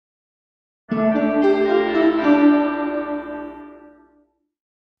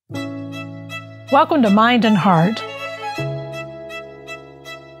Welcome to Mind and Heart.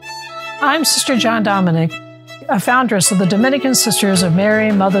 I'm Sister John Dominic, a foundress of the Dominican Sisters of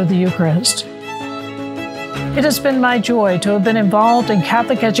Mary, Mother of the Eucharist. It has been my joy to have been involved in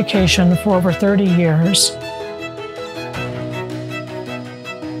Catholic education for over 30 years.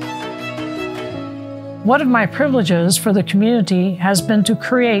 One of my privileges for the community has been to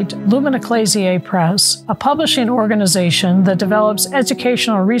create Lumen Ecclesiae Press, a publishing organization that develops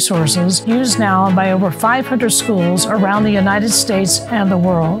educational resources used now by over 500 schools around the United States and the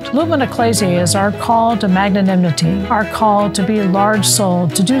world. Lumen Ecclesiae is our call to magnanimity, our call to be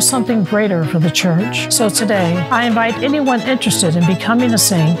large-souled, to do something greater for the Church. So today, I invite anyone interested in becoming a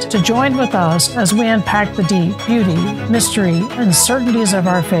saint to join with us as we unpack the deep beauty, mystery, and certainties of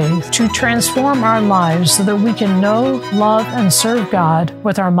our faith to transform our lives so that we can know, love, and serve God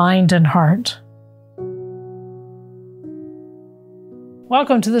with our mind and heart.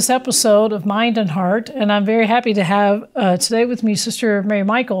 Welcome to this episode of Mind and Heart, and I'm very happy to have today with me Sister Mary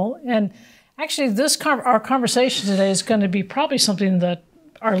Michael. And actually, our conversation today is going to be probably something that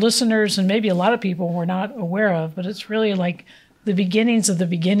our listeners and maybe a lot of people were not aware of, but it's really like the beginnings of the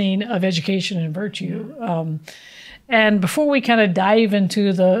beginning of education and virtue. And before we kind of dive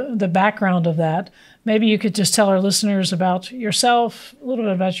into the background of that, maybe you could just tell our listeners about yourself, a little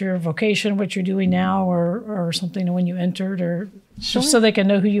bit about your vocation, what you're doing now, or something when you entered, or just so they can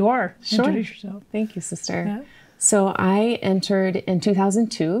know who you are. Sure. Introduce yourself. Thank you, Sister. Yeah. So I entered in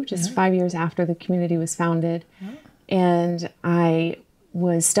 2002, just 5 years after the community was founded. And I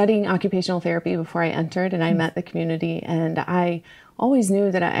was studying occupational therapy before I entered, and I met the community. And I always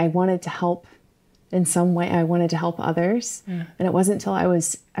knew that I wanted to help in some way. I wanted to help others. And it wasn't until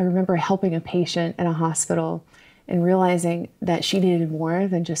I remember helping a patient in a hospital and realizing that she needed more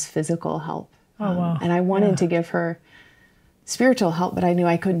than just physical help. Oh, wow. And I wanted to give her spiritual help, but I knew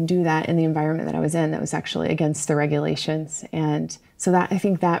I couldn't do that in the environment that I was in that was actually against the regulations. And so I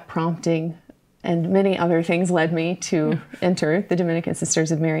think that prompting and many other things led me to enter the Dominican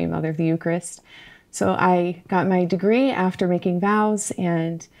Sisters of Mary, Mother of the Eucharist. So I got my degree after making vows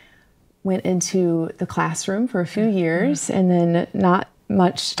and went into the classroom for a few years, and then not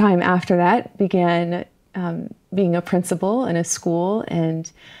much time after that began being a principal in a school,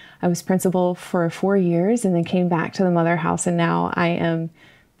 and I was principal for 4 years and then came back to the Mother House, and now I am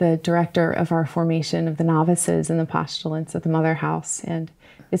the director of our formation of the novices and the postulants at the Mother House. And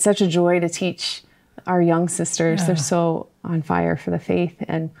it's such a joy to teach our young sisters. They're so on fire for the faith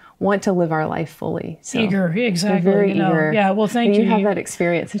and want to live our life fully. So Eager, exactly. they're very eager. Yeah, well, thank you. You have that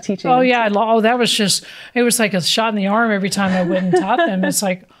experience of teaching. Oh, yeah. That was just, it was like a shot in the arm every time I went and taught them. It's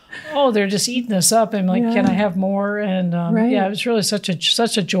like, oh, they're just eating this up. And like, can I have more? And yeah, it was really such a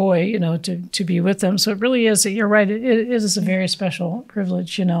joy, to be with them. So it really is, you're right, it is a very special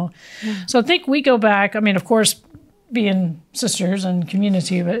privilege, So I think we go back, of course, being sisters and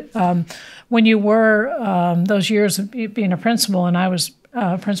community, but when you were those years of being a principal, and I was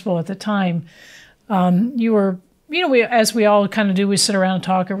principal at the time, you were, as we all kind of do, we sit around and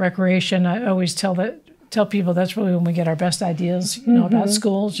talk at recreation. I always tell people that's really when we get our best ideas, about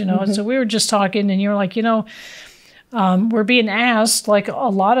schools, And so we were just talking, and you're like, we're being asked, like a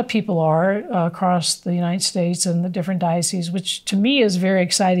lot of people are across the United States and the different dioceses, which to me is very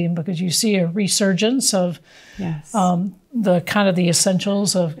exciting because you see a resurgence of the kind of the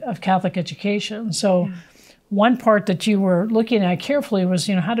essentials of Catholic education. So one part that you were looking at carefully was,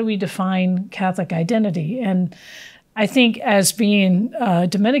 how do we define Catholic identity? And I think as being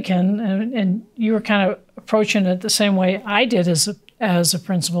Dominican, and you were kind of approaching it the same way I did as a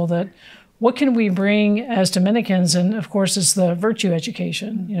principal, that what can we bring as Dominicans? And of course, it's the virtue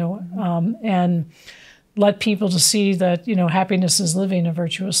education, and let people to see that, happiness is living a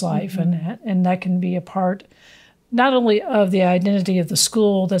virtuous life. And that can be a part not only of the identity of the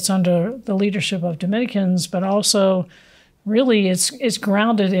school that's under the leadership of Dominicans, but also really it's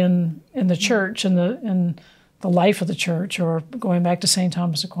grounded in the Church and the life of the Church, or going back to St.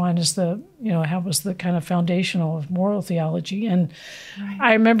 Thomas Aquinas, how was the kind of foundational of moral theology. And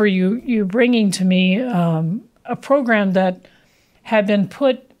I remember you bringing to me a program that had been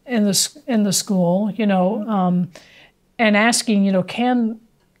put in the school, and asking,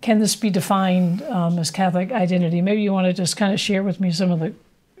 can this be defined as Catholic identity? Maybe you want to just kind of share with me some of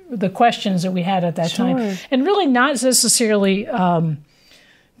the questions that we had at that time, and really not necessarily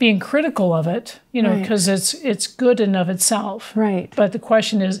being critical of it, because it's good in of itself. Right. But the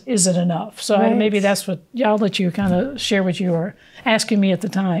question is it enough? So maybe that's what, I'll let you kind of share what you were asking me at the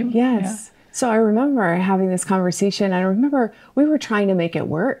time. Yes. Yeah. So I remember having this conversation. I remember we were trying to make it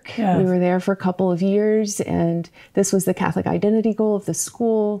work. Yeah. We were there for a couple of years, and this was the Catholic identity goal of the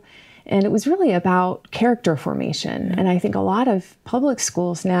school. And it was really about character formation. And I think a lot of public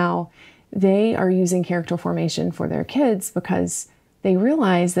schools now, they are using character formation for their kids because they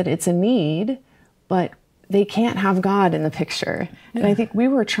realize that it's a need, but they can't have God in the picture. And I think we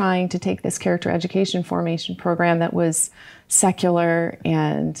were trying to take this character education formation program that was secular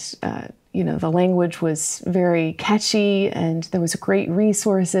and, the language was very catchy and there was great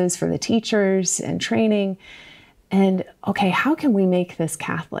resources for the teachers and training. And okay, how can we make this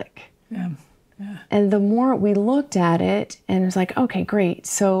Catholic? And the more we looked at it, and it was like, okay, great.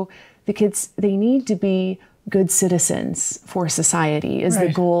 So the kids, they need to be good citizens for society is the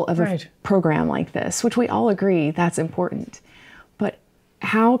goal of a program like this, which we all agree that's important. But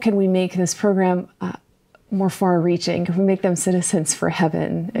how can we make this program more far-reaching? Can we make them citizens for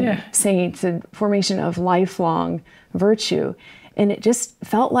heaven and saints and formation of lifelong virtue? And it just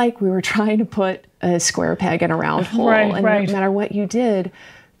felt like we were trying to put a square peg in a round hole. And no matter what you did,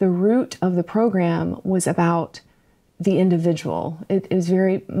 the root of the program was about the individual. It is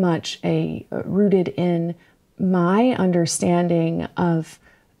very much rooted in my understanding of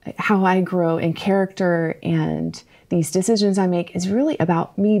how I grow in character, and these decisions I make is really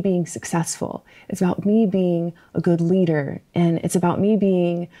about me being successful. It's about me being a good leader, and it's about me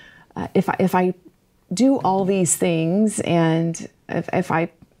being, if I do all these things, and if I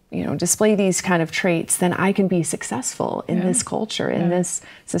display these kind of traits, then I can be successful in this culture, in this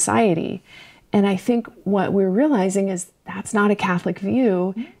society. And I think what we're realizing is that's not a Catholic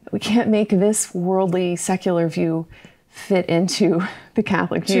view. We can't make this worldly, secular view fit into the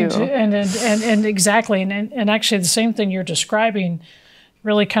Catholic view. And exactly. And actually the same thing you're describing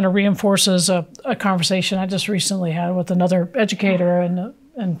really kind of reinforces a conversation I just recently had with another educator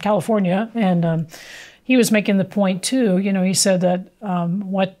in California. And he was making the point too, he said that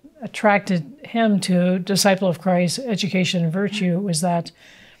what attracted him to Disciple of Christ, Education and Virtue was that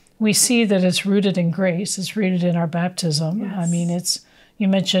we see that it's rooted in grace. It's rooted in our baptism. Yes. I mean, you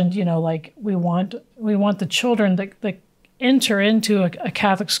mentioned, like we want the children that enter into a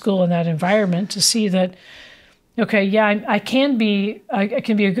Catholic school in that environment to see that, okay, I can be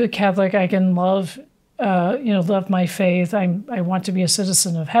a good Catholic. I can love my faith. I want to be a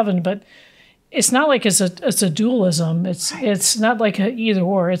citizen of heaven, but it's not like it's a dualism. It's not like a either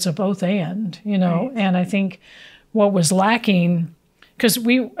or. It's a both and, And I think what was lacking, because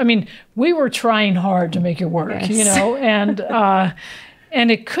we were trying hard to make it work, and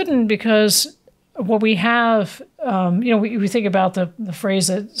it couldn't, because what we have, we think about the phrase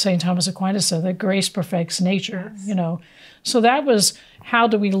that St. Thomas Aquinas said, that grace perfects nature, So that was, how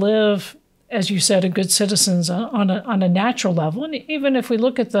do we live, as you said, a good citizens on a natural level? And even if we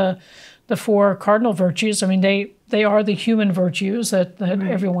look at the four cardinal virtues, they are the human virtues that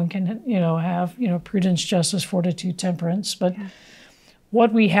everyone can, have, prudence, justice, fortitude, temperance, but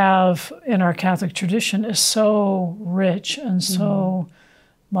what we have in our Catholic tradition is so rich and so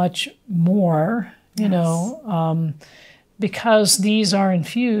much more, because these are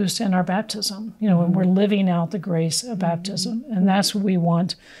infused in our baptism, when we're living out the grace of baptism. And that's what we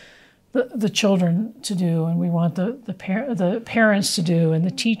want the children to do, and we want the parents to do, and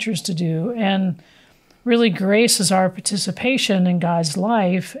the teachers to do. And really, grace is our participation in God's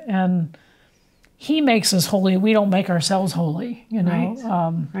life, and He makes us holy. We don't make ourselves holy,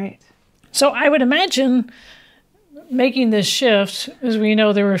 Right. So I would imagine making this shift, as we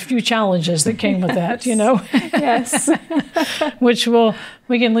know, there were a few challenges that came with that, Yes. Which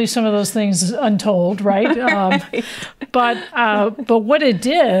we can leave some of those things untold, right? But what it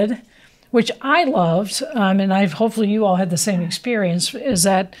did, which I loved, and hopefully you all had the same experience, is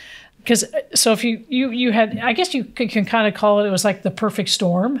that, so if you had, I guess you can kind of call it was like the perfect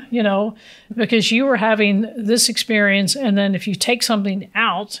storm, because you were having this experience, and then if you take something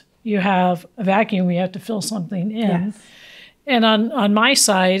out, you have a vacuum, you have to fill something in. Yes. And on my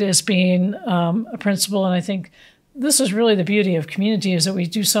side, as being a principal, and I think this is really the beauty of community, is that we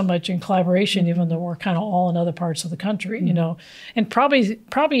do so much in collaboration, even though we're kind of all in other parts of the country, and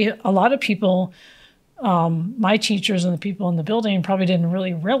probably a lot of people, my teachers and the people in the building probably didn't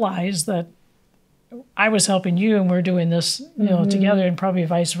really realize that I was helping you and we're doing this, together, and probably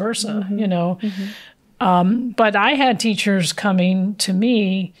vice versa, But I had teachers coming to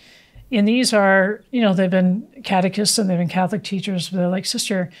me, and these are, they've been catechists and they've been Catholic teachers, but they're like,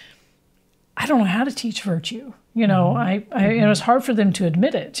 Sister, I don't know how to teach virtue. It was hard for them to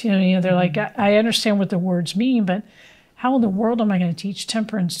admit it. They're like, I understand what the words mean, but how in the world am I going to teach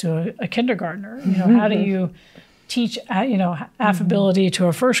temperance to a kindergartner? How do you teach, affability to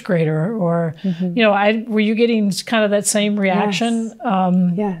a first grader? Or, were you getting kind of that same reaction?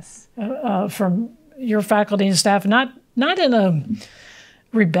 Yes. From your faculty and staff, not in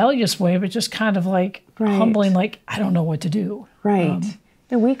rebellious way, but just kind of like humbling, like, I don't know what to do. Right.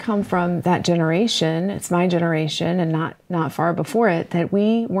 And we come from that generation, it's my generation and not far before it, that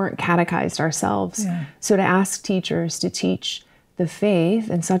we weren't catechized ourselves. Yeah. So to ask teachers to teach the faith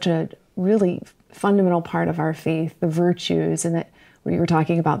and such a really fundamental part of our faith, the virtues, and that we were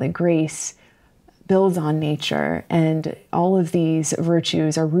talking about that grace builds on nature, and all of these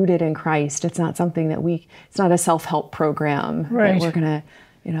virtues are rooted in Christ. It's not something that it's not a self-help program that we're going to,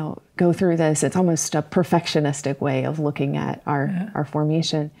 go through this. It's almost a perfectionistic way of looking at our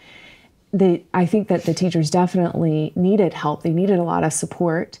formation. I think that the teachers definitely needed help. They needed a lot of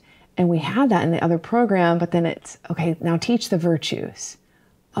support, and we had that in the other program, but then it's, okay, now teach the virtues.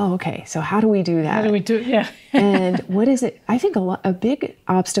 Oh, okay. So how do we do that? How do we do it? Yeah. And what is it? I think a big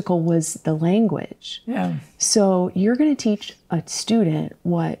obstacle was the language. Yeah. So you're going to teach a student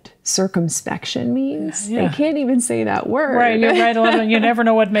what circumspection means. Yeah. They can't even say that word. Right. You're right. You never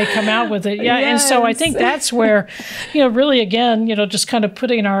know what may come out with it. Yeah. Yes. And so I think that's where, really again, just kind of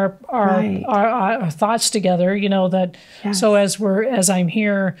putting our thoughts together, that so as I'm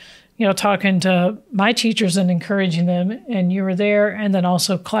here, talking to my teachers and encouraging them, and you were there, and then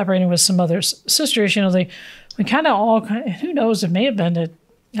also collaborating with some other sisters, we kind of all, who knows, it may have been, I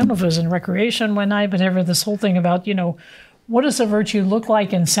don't know if it was in recreation one night, but ever this whole thing about, what does a virtue look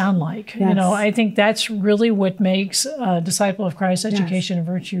like and sound like? Yes. I think that's really what makes Disciple of Christ education and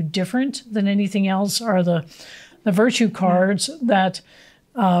virtue different than anything else, are the virtue cards that,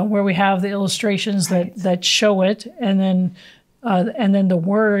 where we have the illustrations that show it, and then the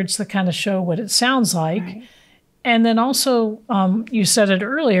words that kind of show what it sounds like. Right. And then also, you said it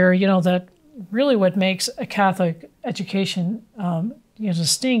earlier, that really what makes a Catholic education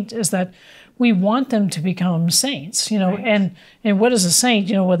distinct is that we want them to become saints, and what is a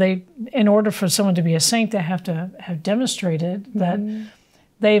saint? In order for someone to be a saint, they have to have demonstrated that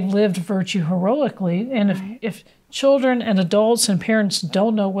they've lived virtue heroically. And if children and adults and parents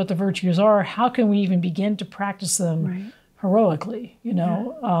don't know what the virtues are, how can we even begin to practice them heroically,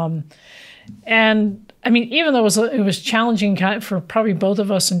 and I mean, even though it was challenging for probably both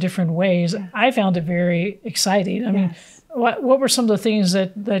of us in different ways, I found it very exciting. I mean, what were some of the things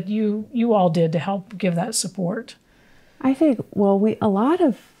that you all did to help give that support? I think, a lot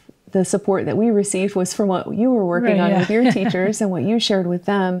of the support that we received was from what you were working on with your teachers and what you shared with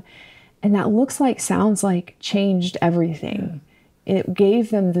them, and that sounds like changed everything. It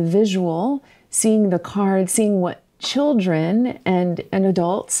gave them the visual, seeing the card, seeing what children and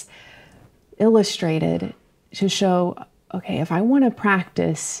adults illustrated to show, okay, if I want to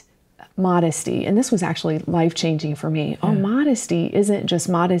practice modesty, and this was actually life-changing for me. Modesty isn't just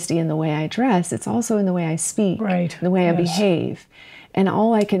modesty in the way I dress, it's also in the way I speak, the way I behave. And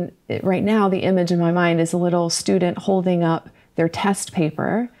right now, the image in my mind is a little student holding up their test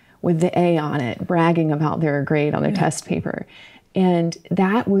paper with the A on it, bragging about their grade on their test paper. And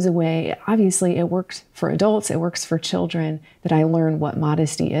that was a way, obviously it works for adults, it works for children, that I learned what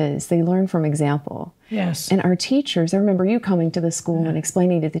modesty is. They learn from example. Yes. And our teachers, I remember you coming to the school and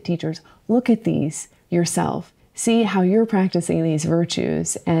explaining to the teachers, look at these yourself. See how you're practicing these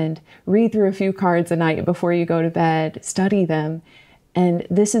virtues, and read through a few cards a night before you go to bed, study them. And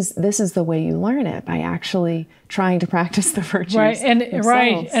this is the way you learn it, by actually trying to practice the virtues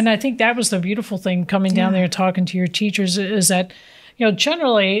themselves. And I think that was the beautiful thing coming down there and talking to your teachers, is that,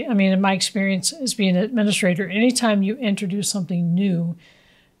 generally, I mean, in my experience as being an administrator, anytime you introduce something new,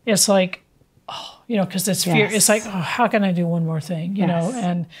 it's like, because it's fear. It's like, how can I do one more thing,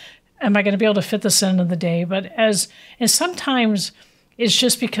 and am I going to be able to fit this in the day? And sometimes it's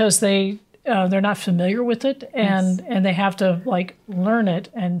just because they're not familiar with it, and they have to learn it.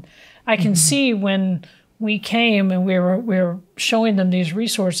 And I can see when we came and we were showing them these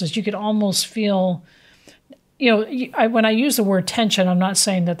resources, you could almost feel, when I use the word tension, I'm not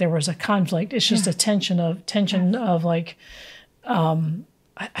saying that there was a conflict. It's just a tension of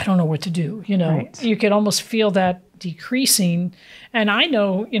I don't know what to do. You could almost feel that decreasing. And I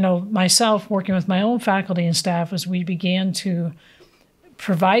know, myself working with my own faculty and staff, as we began to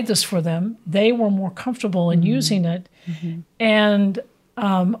provide this for them, they were more comfortable in using it. And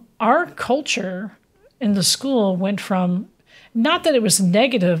our culture in the school went from, not that it was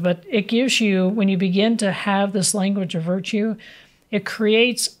negative, but it gives you, when you begin to have this language of virtue, it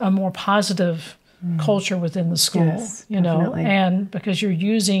creates a more positive culture within the school, definitely. And because you're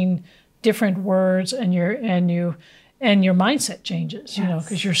using different words, and your mindset changes,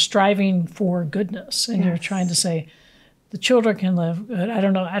 because you're striving for goodness, and you're trying to say, the children can live good. I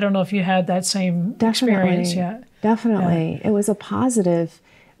don't know if you had that same experience yet. Definitely. It was a positive.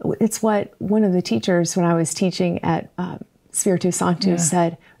 It's what one of the teachers, when I was teaching at Spiritus Sanctus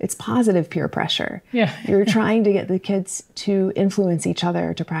said, it's positive peer pressure. Yeah. You're trying to get the kids to influence each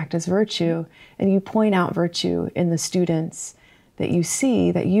other to practice virtue, and you point out virtue in the students that you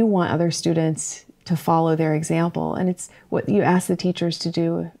see, that you want other students to follow their example. And it's what you ask the teachers to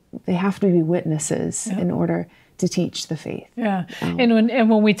do. They have to be witnesses in order to teach the faith. Yeah. And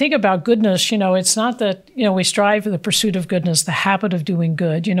when we think about goodness, it's not that, we strive for the pursuit of goodness, the habit of doing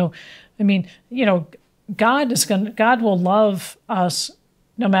good. God will love us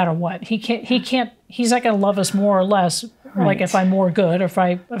no matter what. He's not going to love us more or less, like if I'm more good or if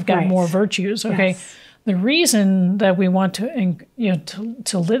I've got more virtues. Okay. Yes. The reason that we want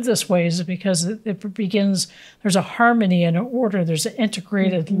to live this way is because it begins, there's a harmony and an order, there's an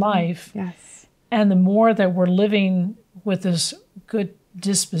integrated life. Yes. And the more that we're living with this good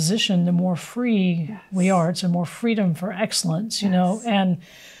disposition, the more free we are. It's a more freedom for excellence, and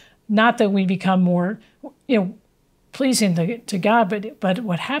not that we become more, pleasing to God, but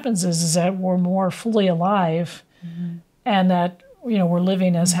what happens is that we're more fully alive, and that we're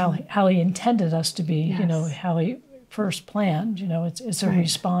living as how He intended us to be. How He first planned. It's a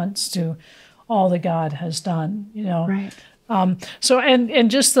response to all that God has done. Right. So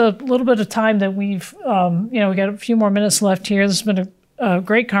and just the little bit of time that we've we got a few more minutes left here. This has been a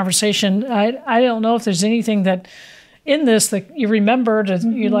great conversation. I don't know if there's anything that in this that you remembered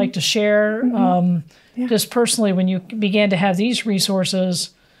you'd like to share. Just personally, when you began to have these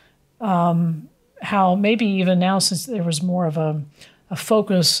resources, how maybe even now, since there was more of a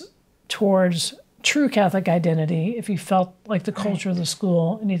focus towards true Catholic identity, if you felt like the culture of the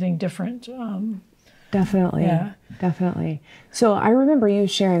school, anything different? Definitely. Yeah. Definitely. So I remember you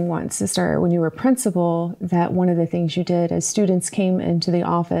sharing once, Sister, when you were principal, that one of the things you did as students came into the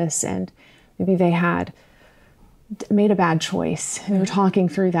office and maybe they had made a bad choice, and you were talking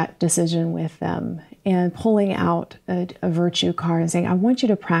through that decision with them and pulling out a virtue card and saying, I want you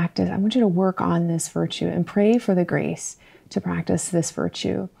to practice, I want you to work on this virtue and pray for the grace to practice this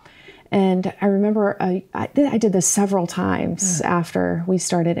virtue. And I remember I did this several times after we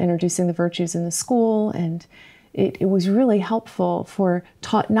started introducing the virtues in the school, and it was really helpful for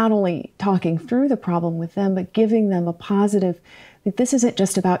not only talking through the problem with them, but giving them a positive, that this isn't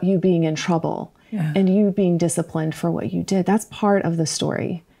just about you being in trouble and you being disciplined for what you did. That's part of the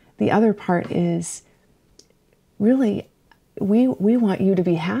story. The other part is really, we want you to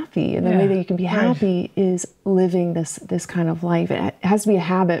be happy, and the way that you can be happy is living this kind of life. It has to be a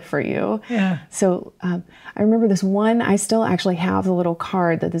habit for you. Yeah. So I remember this one, I still actually have the little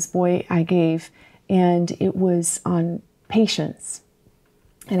card that this boy I gave, and it was on patience.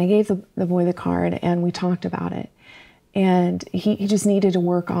 And I gave the boy the card, and we talked about it. And he just needed to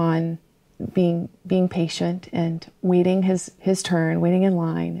work on being patient and waiting his turn, waiting in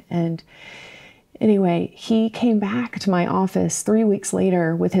line. And anyway, he came back to my office 3 weeks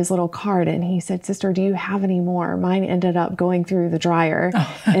later with his little card, and he said, Sister, do you have any more? Mine ended up going through the dryer,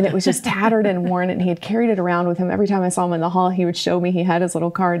 and it was just tattered and worn, and he had carried it around with him. Every time I saw him in the hall, he would show me he had his little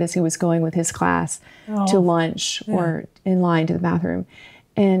card as he was going with his class to lunch or in line to the bathroom.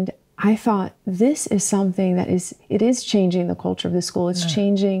 And I thought, this is something that it is changing the culture of the school. It's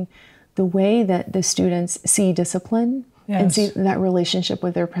changing the way that the students see discipline and see that relationship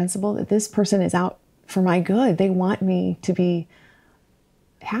with their principal, that this person is out for my good. They want me to be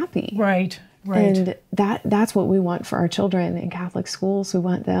happy. Right. And that's what we want for our children in Catholic schools. We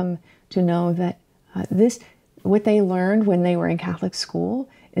want them to know that what they learned when they were in Catholic school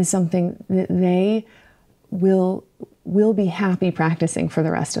is something that they will be happy practicing for the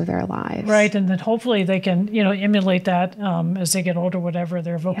rest of their lives. Right, and that hopefully they can, emulate that as they get older, whatever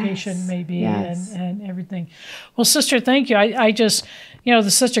their vocation may be and everything. Well, Sister, thank you. I just, this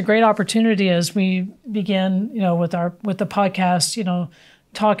is such a great opportunity as we begin, with the podcast,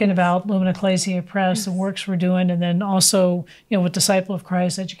 talking about Lumen Ecclesiae Press, the works we're doing, and then also, with Disciple of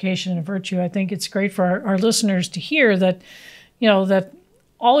Christ, education and virtue. I think it's great for our listeners to hear that, that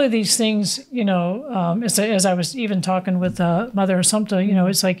all of these things, as I was even talking with Mother Assumpta,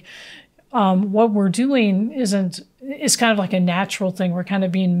 it's like what we're doing it's kind of like a natural thing. We're kind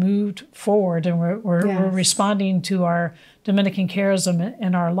of being moved forward, and we're responding to our Dominican charism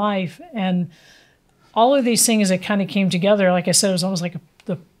in our life. And all of these things that kind of came together, like I said, it was almost like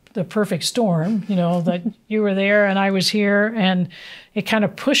the perfect storm, that you were there and I was here, and it kind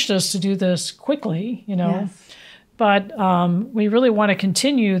of pushed us to do this quickly, But we really want to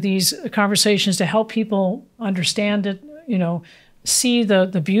continue these conversations to help people understand it, see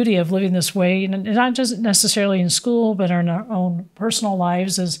the beauty of living this way, and not just necessarily in school, but in our own personal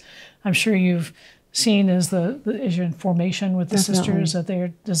lives, as I'm sure you've seen as your formation with the sisters, that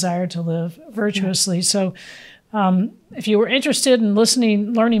they desire to live virtuously. So If you were interested in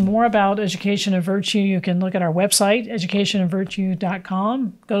learning more about education and virtue, you can look at our website,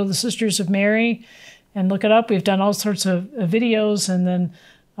 educationandvirtue.com. Go to the Sisters of Mary and look it up. We've done all sorts of videos, and then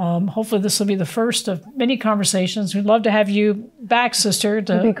hopefully this will be the first of many conversations. We'd love to have you back, Sister,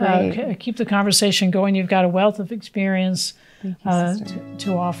 to keep the conversation going. You've got a wealth of experience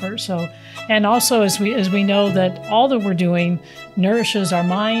to offer. So, and also as we know that all that we're doing nourishes our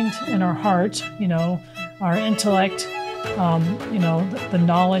mind and our heart, our intellect, the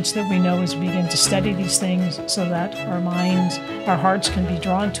knowledge that we know as we begin to study these things, so that our minds, our hearts can be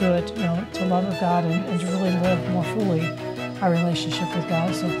drawn to it, to love of God and to really live more fully our relationship with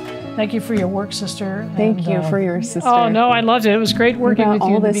God. So thank you for your work, Sister. Thank you for your sister. Oh, no, I loved it. It was great working with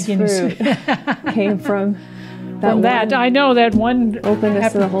you in the beginning. Fruit came from that. I know that one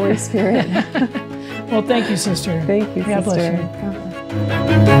openness to the Holy Spirit. Well, thank you, Sister. Thank you, God Sister.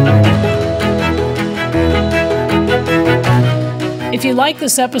 Bless you. If you like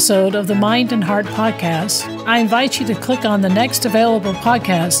this episode of the Mind and Heart Podcast, I invite you to click on the next available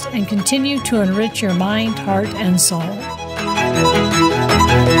podcast and continue to enrich your mind, heart, and soul.